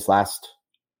this last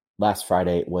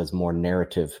Friday was more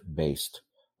narrative based.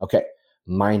 Okay,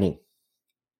 mining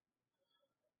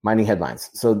headlines.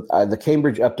 So the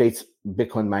Cambridge updates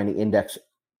Bitcoin mining index.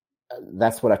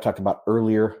 That's what I talked about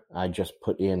earlier. I just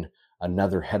put in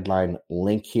another headline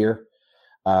link here.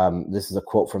 This is a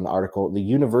quote from the article. The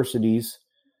university's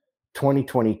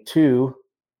 2022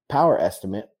 power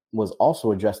estimate was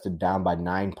also adjusted down by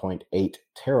 9.8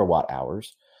 terawatt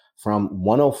hours from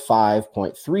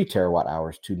 105.3 terawatt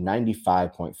hours to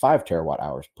 95.5 terawatt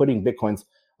hours, putting Bitcoin's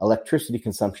electricity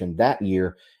consumption that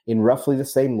year in roughly the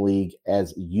same league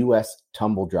as U.S.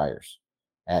 tumble dryers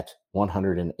at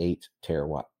 108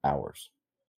 terawatt hours.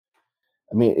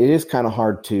 I mean, it is kind of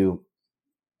hard to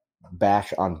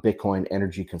bash on Bitcoin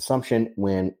energy consumption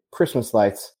when Christmas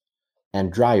lights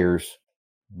and dryers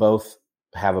both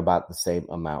have about the same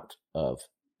amount of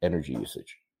energy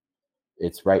usage.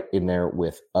 It's right in there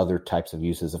with other types of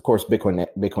uses. Of course,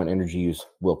 Bitcoin energy use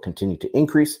will continue to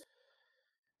increase.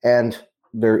 And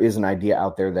there is an idea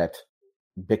out there that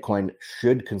Bitcoin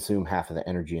should consume half of the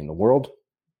energy in the world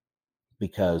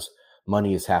because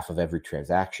money is half of every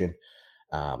transaction.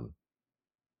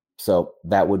 So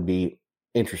that would be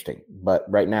interesting. But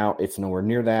right now, it's nowhere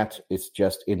near that. It's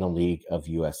just in the league of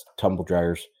U.S. tumble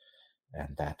dryers.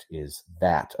 And that is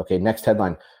that. Okay, next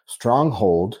headline.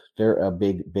 Stronghold, they're a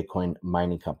big Bitcoin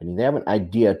mining company. They have an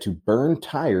idea to burn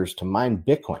tires to mine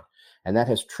Bitcoin, and that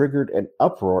has triggered an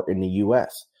uproar in the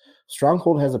U.S.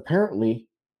 Stronghold is apparently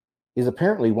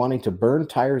wanting to burn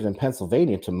tires in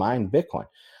Pennsylvania to mine Bitcoin.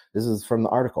 This is from the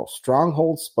article.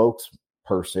 Stronghold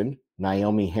spokesperson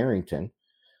Naomi Harrington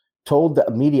told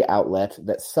the media outlet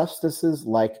that substances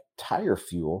like tire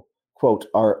fuel, quote,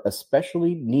 are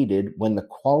especially needed when the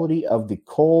quality of the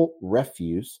coal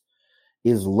refuse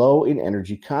is low in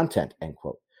energy content, end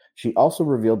quote. She also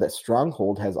revealed that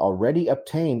Stronghold has already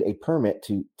obtained a permit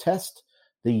to test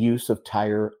the use of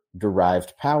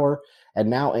tire-derived power and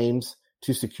now aims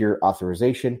to secure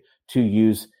authorization to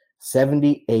use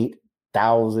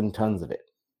 78,000 tons of it.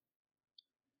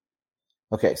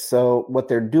 Okay, so what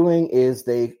they're doing is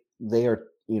they are,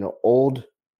 old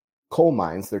coal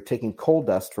mines. They're taking coal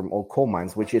dust from old coal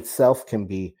mines, which itself can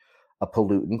be a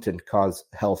pollutant and cause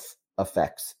health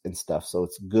effects and stuff. So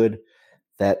it's good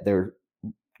that they're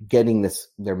getting this,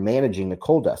 they're managing the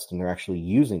coal dust and they're actually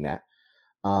using that.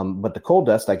 But the coal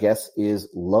dust, I guess, is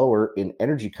lower in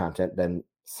energy content than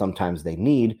sometimes they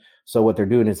need. So what they're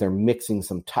doing is they're mixing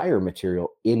some tire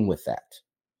material in with that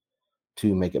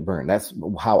to make it burn. That's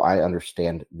how I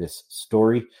understand this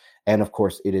story. And of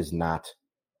course, it is not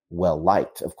well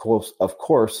liked. Of course,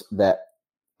 that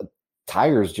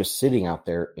tires just sitting out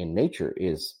there in nature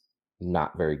is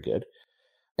not very good.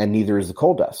 And neither is the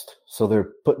coal dust. So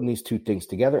they're putting these two things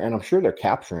together, and I'm sure they're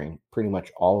capturing pretty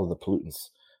much all of the pollutants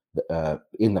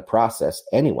in the process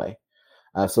anyway.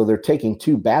 So they're taking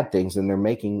two bad things and they're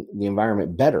making the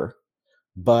environment better.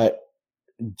 But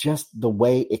just the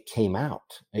way it came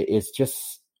out, it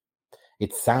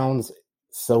sounds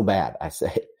so bad. I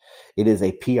say it is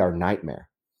a PR nightmare.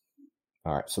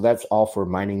 All right, so that's all for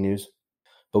mining news.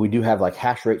 But we do have like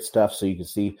hash rate stuff, so you can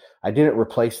see I didn't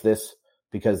replace this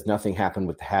because nothing happened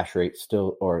with the hash rate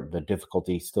still, or the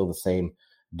difficulty still the same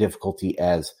difficulty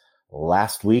as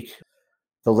last week.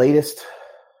 The latest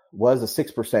was a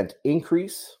 6%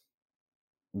 increase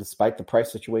despite the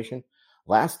price situation.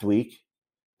 Last week,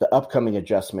 the upcoming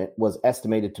adjustment was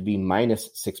estimated to be minus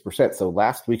 6%. So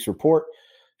last week's report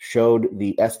showed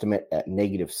the estimate at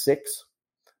negative 6,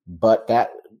 but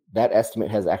that estimate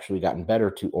has actually gotten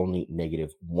better to only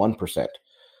negative 1%.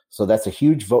 So that's a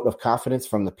huge vote of confidence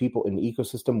from the people in the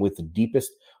ecosystem with the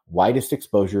deepest, widest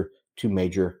exposure to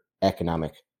major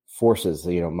economic forces.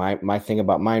 My thing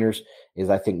about miners is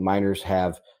I think miners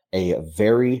have a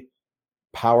very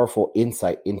powerful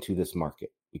insight into this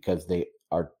market because they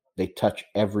touch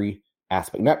every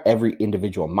aspect. Not every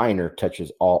individual miner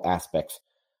touches all aspects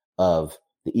of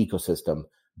the ecosystem,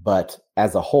 but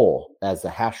as a whole, as the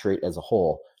hash rate as a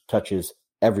whole touches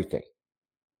everything.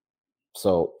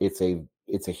 So it's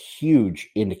a huge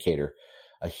indicator,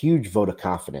 a huge vote of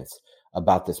confidence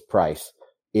about this price.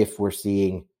 If we're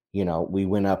seeing, we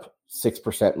went up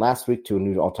 6% last week to a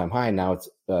new all-time high. Now it's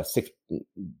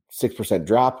 6%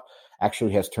 drop.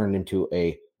 Actually has turned into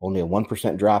only a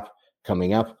 1% drop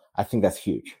coming up. I think that's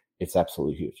huge. It's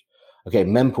absolutely huge. Okay,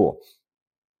 mempool.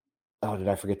 Oh, did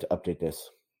I forget to update this?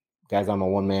 Guys, I'm a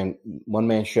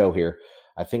one-man show here.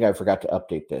 I think I forgot to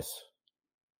update this.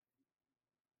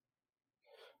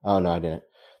 Oh, no, I didn't.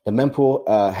 The mempool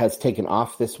has taken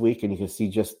off this week, and you can see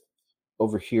just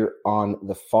over here on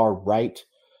the far right,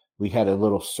 we had a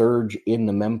little surge in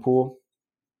the mempool.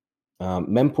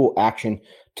 Mempool action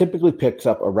typically picks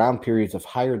up around periods of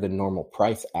higher than normal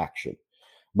price action,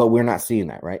 but we're not seeing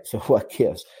that, right? So what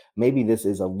gives? Maybe this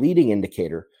is a leading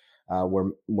indicator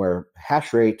where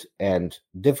hash rate and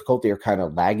difficulty are kind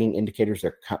of lagging indicators.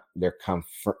 They're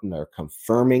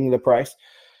confirming the price.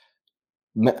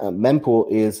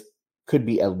 Mempool could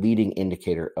be a leading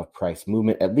indicator of price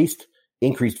movement, at least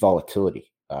increased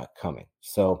volatility coming.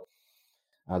 So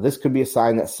this could be a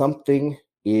sign that something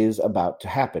is about to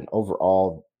happen.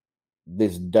 Overall,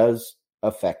 this does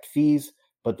affect fees,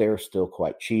 but they're still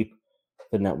quite cheap.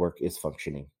 The network is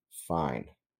functioning fine.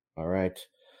 All right.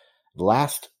 The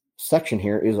last section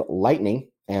here is Lightning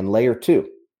and Layer 2.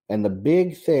 And the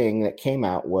big thing that came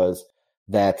out was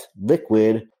that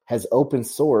Liquid has open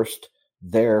sourced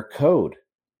their code.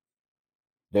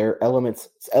 Their Elements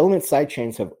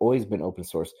sidechains have always been open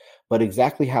source, but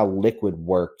exactly how Liquid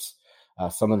works,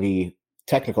 some of the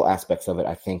technical aspects of it,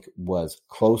 I think, was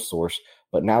closed source,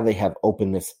 but now they have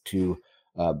opened this to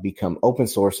become open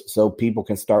source so people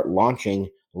can start launching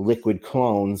Liquid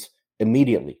clones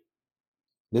immediately.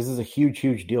 This is a huge,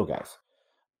 huge deal, guys.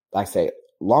 I say,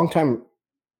 longtime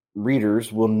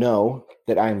readers will know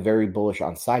that I am very bullish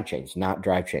on sidechains, not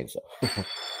drive chains, though.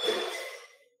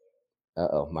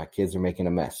 Uh-oh, my kids are making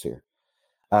a mess here.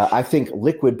 I think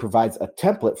Liquid provides a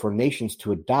template for nations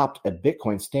to adopt a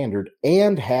Bitcoin standard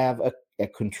and have a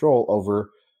control over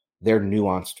their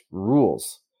nuanced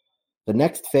rules. The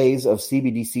next phase of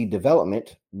CBDC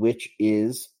development, which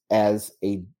is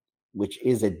a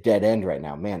dead end right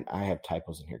now. Man, I have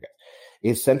typos in here, guys.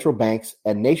 Is central banks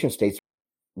and nation states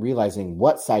realizing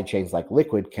what sidechains like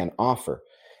Liquid can offer.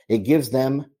 It gives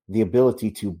them the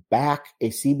ability to back a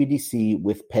CBDC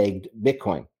with pegged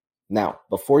Bitcoin. Now,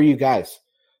 before you guys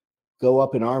go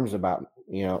up in arms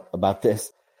about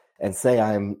this and say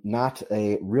I'm not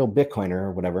a real Bitcoiner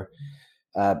or whatever,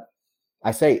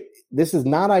 I say this is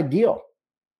not ideal.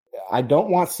 I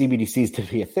don't want CBDCs to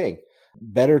be a thing.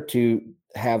 Better to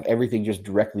have everything just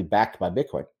directly backed by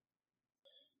Bitcoin.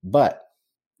 But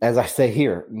as I say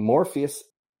here, Morpheus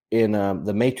in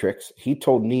the Matrix, he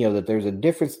told Neo that there's a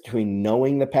difference between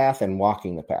knowing the path and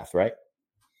walking the path, right?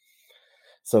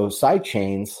 So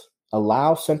sidechains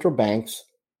allow central banks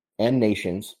and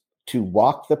nations to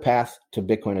walk the path to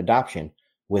Bitcoin adoption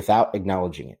without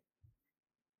acknowledging it.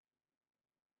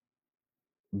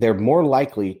 They're more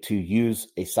likely to use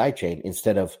a sidechain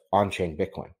instead of on-chain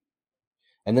Bitcoin.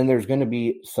 And then there's going to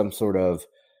be some sort of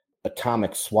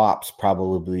atomic swaps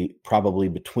probably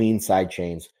between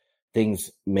sidechains,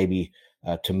 things maybe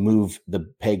to move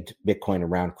the pegged Bitcoin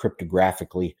around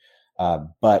cryptographically.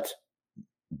 But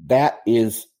that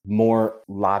is more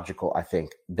logical, I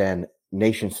think, than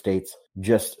nation states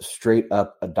just straight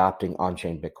up adopting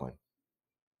on-chain Bitcoin.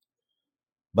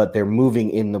 But they're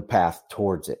moving in the path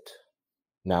towards it.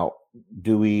 Now,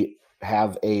 do we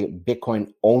have a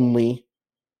Bitcoin only,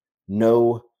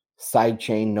 no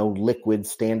sidechain, no Liquid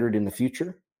standard in the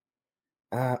future?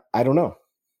 I don't know.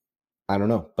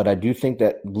 But I do think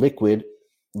that Liquid,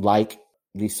 like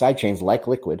these sidechains like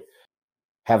Liquid,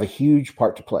 have a huge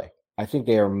part to play. I think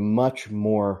they are much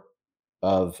more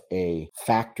of a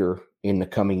factor in the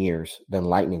coming years than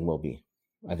Lightning will be.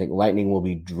 I think Lightning will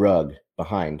be drugged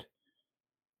behind.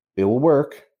 It will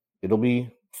work. It'll be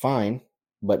fine,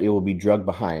 but it will be drugged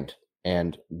behind.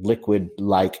 And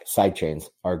Liquid-like sidechains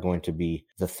are going to be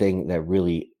the thing that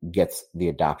really gets the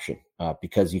adoption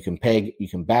because you can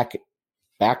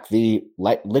back the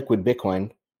Liquid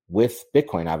Bitcoin with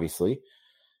Bitcoin, obviously.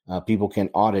 People can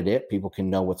audit it. People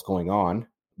can know what's going on.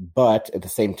 But at the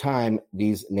same time,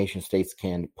 these nation states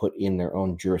can put in their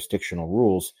own jurisdictional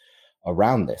rules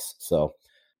around this. So,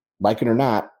 like it or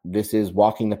not, this is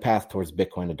walking the path towards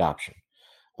Bitcoin adoption.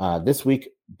 This week,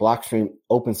 Blockstream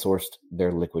open sourced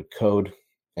their Liquid code,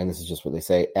 and this is just what they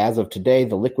say. As of today,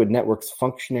 the Liquid Network's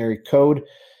functionary code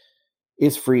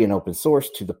is free and open source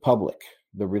to the public.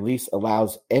 The release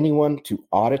allows anyone to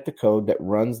audit the code that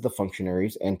runs the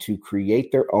functionaries and to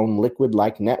create their own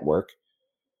Liquid-like network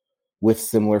with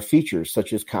similar features,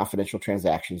 such as confidential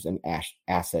transactions and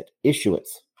asset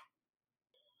issuance.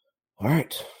 All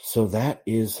right, so that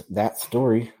is that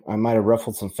story. I might have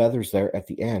ruffled some feathers there at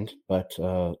the end, but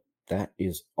that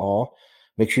is all.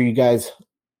 Make sure you guys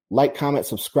like, comment,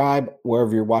 subscribe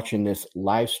wherever you're watching this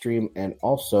live stream, and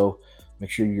also make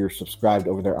sure you're subscribed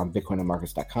over there on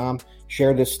bitcoinandmarkets.com.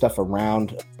 Share this stuff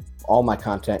around, all my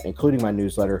content, including my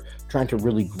newsletter, trying to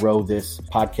really grow this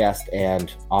podcast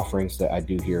and offerings that I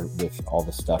do here with all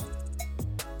this stuff.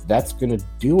 That's going to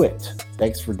do it.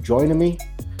 Thanks for joining me,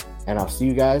 and I'll see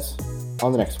you guys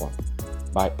on the next one.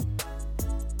 Bye.